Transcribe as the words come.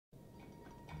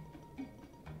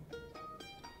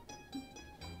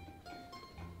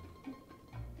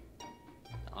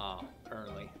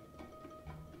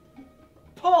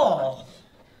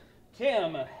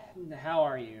Tim, how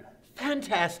are you?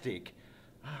 Fantastic.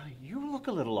 You look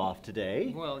a little off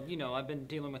today. Well, you know, I've been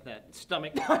dealing with that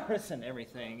stomach virus and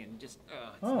everything, and just,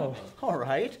 Oh, all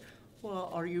right. Well,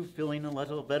 are you feeling a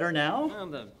little better now? Well,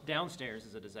 the downstairs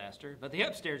is a disaster, but the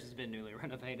upstairs has been newly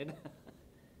renovated.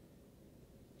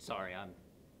 Sorry, I'm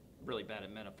really bad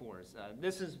at metaphors.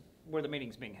 This is where the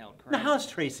meeting's being held, correct? Now, how's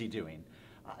Tracy doing?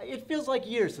 It feels like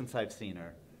years since I've seen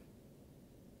her.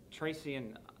 Tracy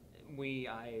and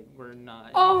we're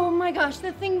not... Oh my gosh,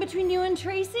 the thing between you and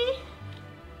Tracy?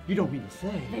 You don't mean to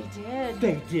say. They did.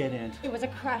 They didn't. It was a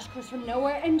crash course from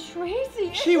nowhere, and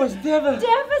Tracy... She was devastated,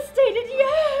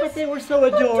 yes! But they were so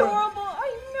adorable. Adorable,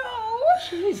 I know!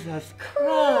 Jesus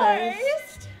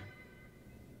Christ!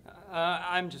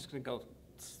 I'm just gonna go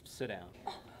sit down.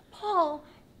 Oh, Paul,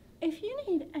 if you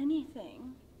need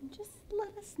anything, just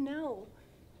let us know.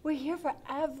 We're here for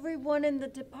everyone in the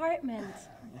department.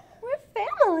 We're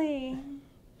family.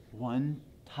 One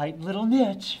tight little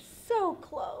niche. So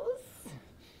close.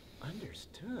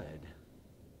 Understood.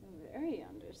 Very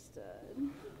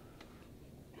understood.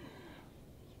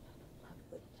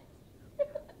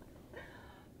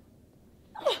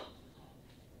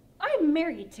 I'm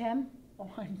married, Tim. Oh,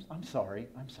 I'm sorry.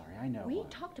 I'm sorry. I know. We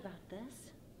talked about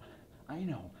this. I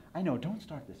know. Don't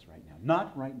start this right now.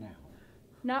 Not right now.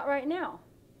 Not right now.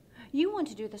 You want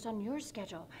to do this on your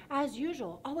schedule, as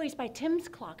usual, always by Tim's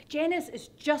clock. Janice is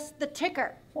just the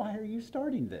ticker. Why are you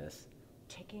starting this?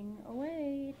 Ticking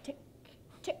away, tick,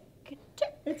 tick,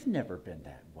 tick. It's never been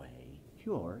that way.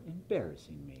 You're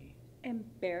embarrassing me.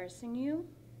 Embarrassing you?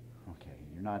 Okay,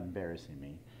 you're not embarrassing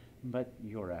me, but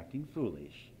you're acting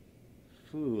foolish.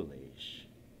 Foolish.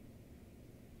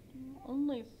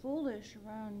 Only foolish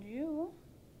around you.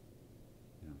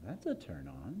 Now that's a turn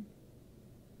on.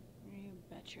 You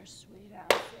bet your sweet ass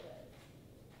it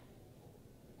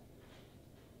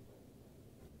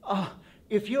is.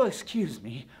 If you'll excuse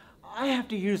me, I have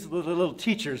to use the little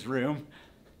teacher's room.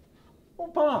 Oh,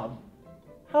 Bob,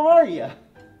 how are you?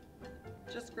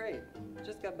 Just great.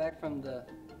 Just got back from the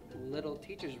little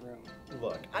teacher's room.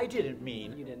 Look, I didn't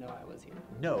mean... You didn't know I was here.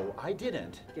 No, I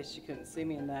didn't. Guess you couldn't see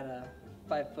me in that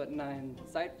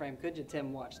 5'9" sight frame, could you,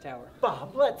 Tim Watchtower?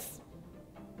 Bob, let's...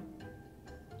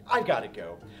 I've got to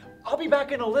go. I'll be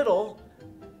back in a little.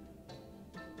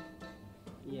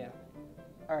 Yeah.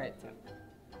 All right, Tim.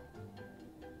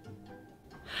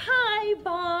 Hi,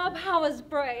 Bob. How was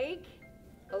break?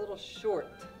 A little short,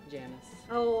 Janice.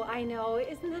 Oh, I know.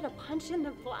 Isn't that a punch in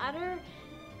the bladder?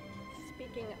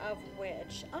 Speaking of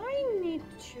which, I need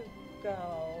to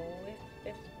go.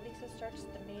 If Lisa starts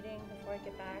the meeting before I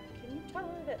get back, can you tell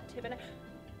her that Tim and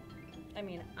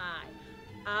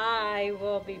I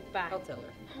will be back. I'll tell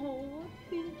her. Oh,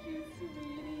 thank you,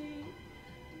 sweetie.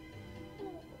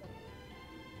 Oh,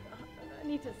 God, I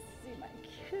need to see my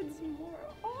kids more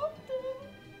often.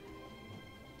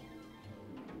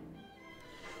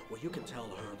 Well, you can tell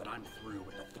her that I'm through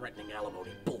with the threatening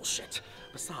alimony bullshit.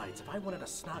 Besides, if I wanted a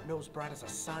snot-nosed brat as a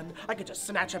son, I could just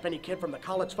snatch up any kid from the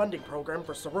college funding program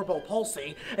for cerebral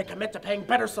palsy and commit to paying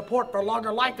better support for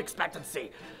longer life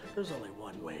expectancy. There's only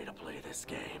one way to play this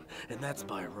game, and that's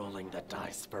by rolling the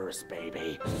dice first,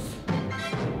 baby.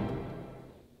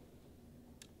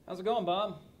 How's it going,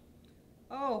 Bob?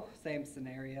 Oh, same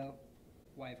scenario.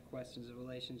 Wife questions the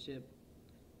relationship,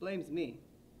 blames me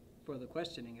for the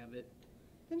questioning of it.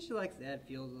 Then she likes to add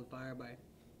fuel to the fire by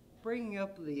bringing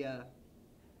up the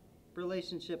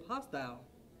hostile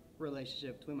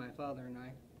relationship between my father and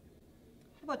I.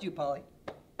 How about you, Polly?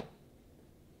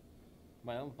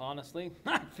 Well, honestly,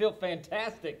 I feel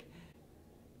fantastic.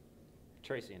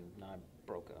 Tracy and I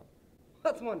broke up.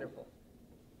 That's wonderful.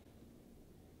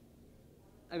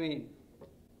 I mean,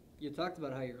 you talked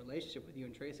about how your relationship with you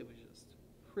and Tracy was just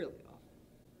really off.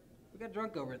 We got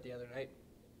drunk over it the other night.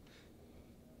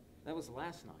 That was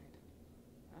last night.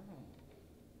 Oh.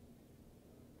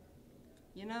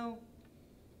 You know,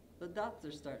 the dots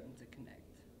are starting to connect.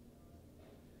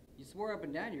 You swore up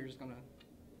and down you were just gonna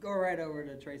go right over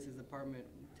to Tracy's apartment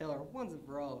and tell her once and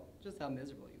for all just how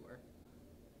miserable you were.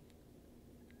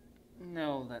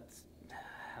 No, that's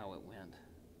how it went.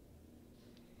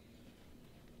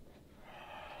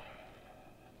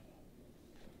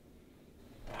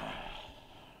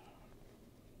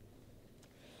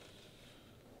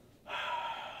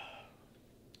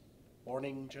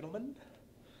 Morning, gentlemen.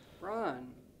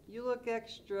 Ron, you look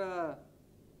extra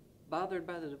bothered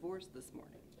by the divorce this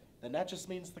morning. Then that just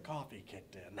means the coffee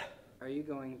kicked in. Are you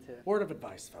going to... Word of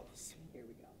advice, fellas. Here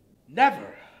we go.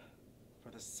 Never, for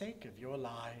the sake of your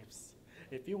lives,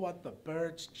 if you want the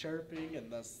birds chirping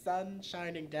and the sun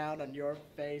shining down on your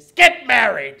face, get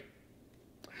married!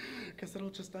 Because it'll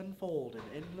just unfold an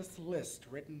endless list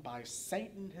written by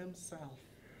Satan himself.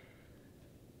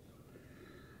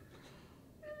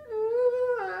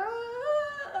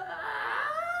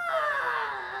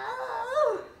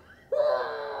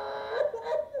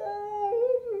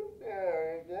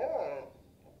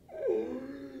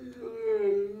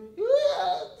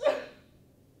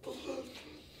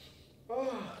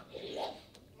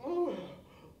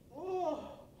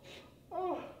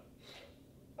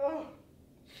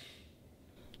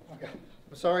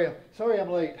 Sorry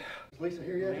I'm late. Is Lisa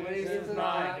here yet? Lisa's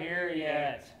not here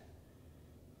yet.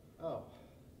 Oh.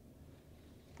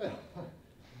 Well,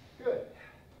 good.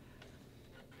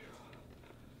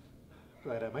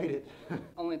 Glad I made it.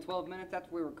 Only 12 minutes after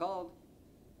we were called.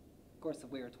 Of course, if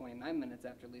we were 29 minutes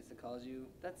after Lisa calls you,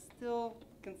 that's still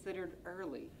considered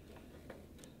early.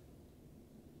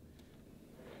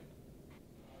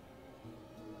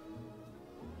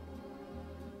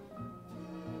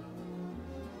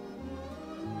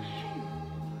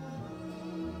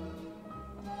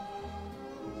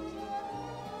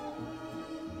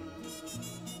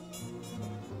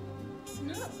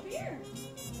 Not fair.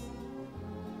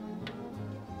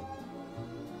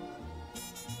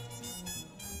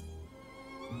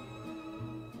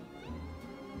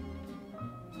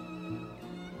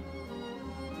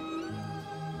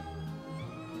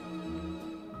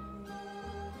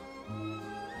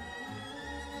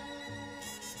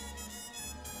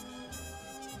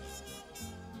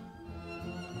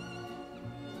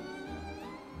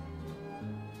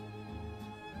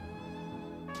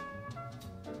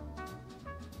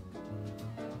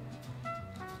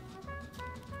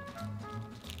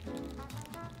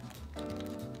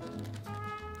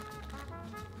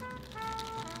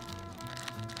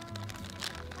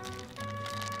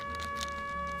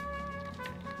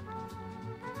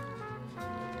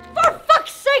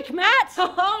 Matt!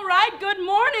 All right, good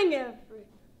morning, everyone.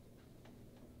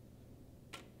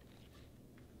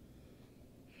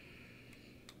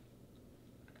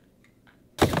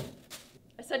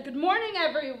 I said good morning,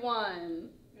 everyone.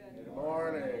 Good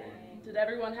morning. Did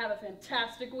everyone have a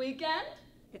fantastic weekend?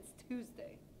 It's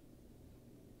Tuesday,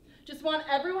 Just want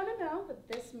everyone to know that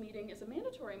this meeting is a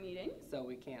mandatory meeting. so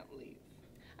we can't leave.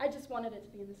 I just wanted it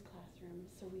to be in this classroom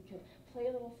so we could play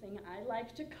a little thing I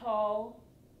like to call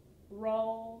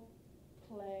role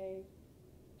playing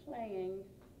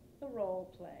the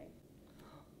role play.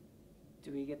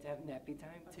 Do we get to have nappy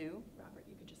time too? Robert,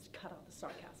 you could just cut out the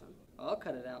sarcasm. I'll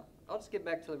cut it out. I'll just get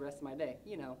back to the rest of my day.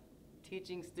 You know,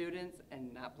 teaching students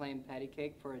and not playing patty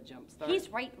cake for a jump start. He's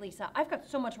right, Lisa. I've got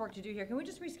so much work to do here. Can we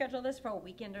just reschedule this for a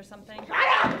weekend or something?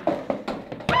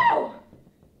 Whoa!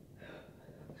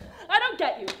 I don't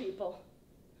get you people.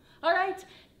 All right?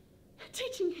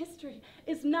 Teaching history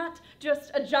is not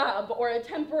just a job or a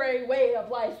temporary way of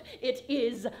life. It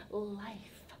is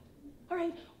life. All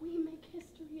right? We make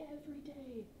history every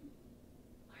day.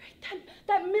 All right?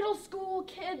 That middle school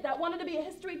kid that wanted to be a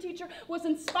history teacher was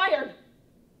inspired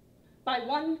by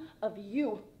one of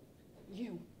you.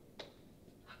 You.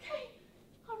 Okay?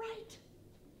 All right?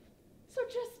 So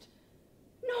just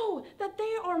know that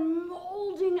they are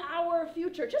molding our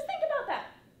future. Just think about that.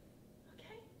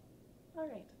 Okay? All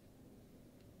right.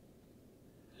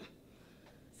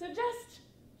 So just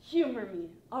humor me,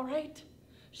 all right?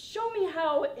 Show me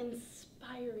how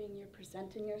inspiring you're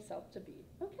presenting yourself to be,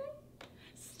 okay?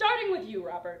 Starting with you,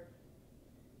 Robert.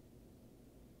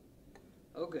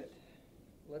 Oh, good.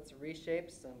 Let's reshape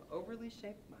some overly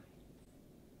shaped minds.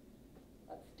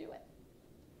 Let's do it.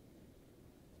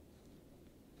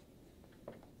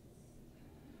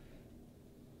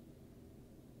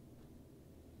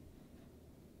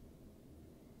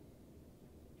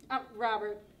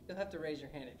 Robert. You'll have to raise your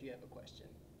hand if you have a question.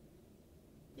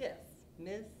 Yes,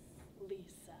 Miss?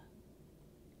 Lisa.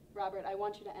 Robert, I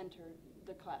want you to enter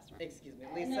the classroom. Excuse me,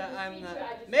 And Lisa, as a I'm teacher, not.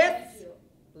 I just Miss! wanted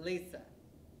to- Lisa,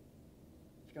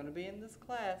 if you're going to be in this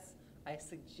class, I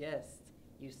suggest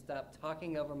you stop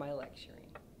talking over my lecturing.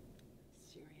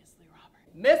 Seriously,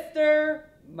 Robert. Mr.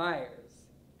 Meyers.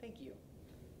 Thank you.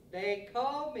 They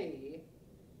call me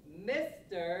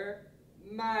Mr.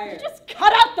 You Meyers. just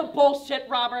cut out the bullshit,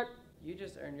 Robert. You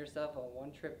just earned yourself a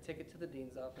one-trip ticket to the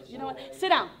dean's office. You know what? Sit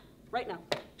down, right now.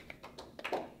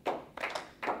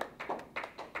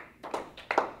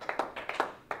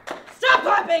 Stop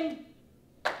clapping!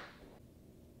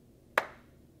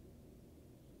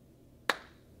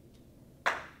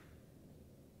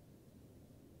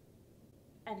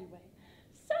 Anyway,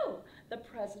 so the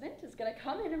president is going to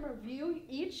come in and review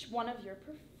each one of your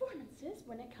performances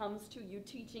when it comes to you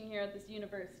teaching here at this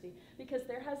university, because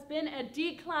there has been a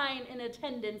decline in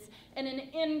attendance and an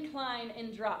incline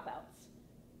in dropouts.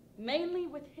 mainly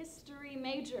with history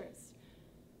majors.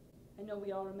 I know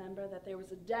we all remember that there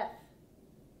was a death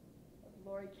of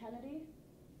Lori Kennedy.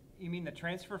 You mean the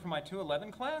transfer from my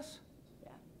 211 class? Yeah.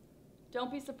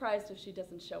 Don't be surprised if she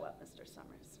doesn't show up, Mr.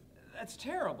 Sommers. That's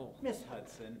terrible. Miss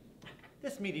Hudson,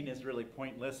 this meeting is really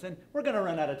pointless, and we're gonna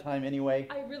run out of time anyway.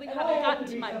 I really haven't gotten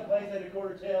to my point is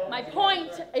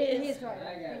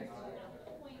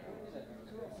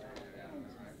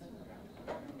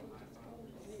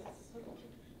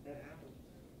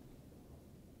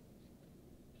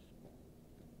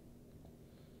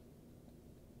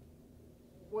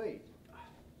Wait,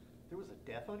 there was a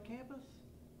death on campus?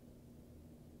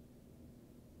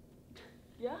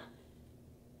 yeah.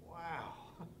 Wow,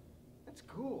 that's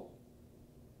cool.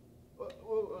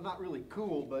 Well, not really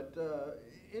cool, but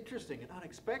interesting and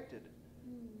unexpected.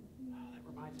 That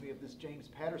reminds me of this James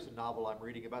Patterson novel I'm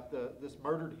reading about this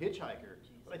murdered hitchhiker.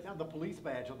 But I found the police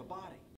badge on the body.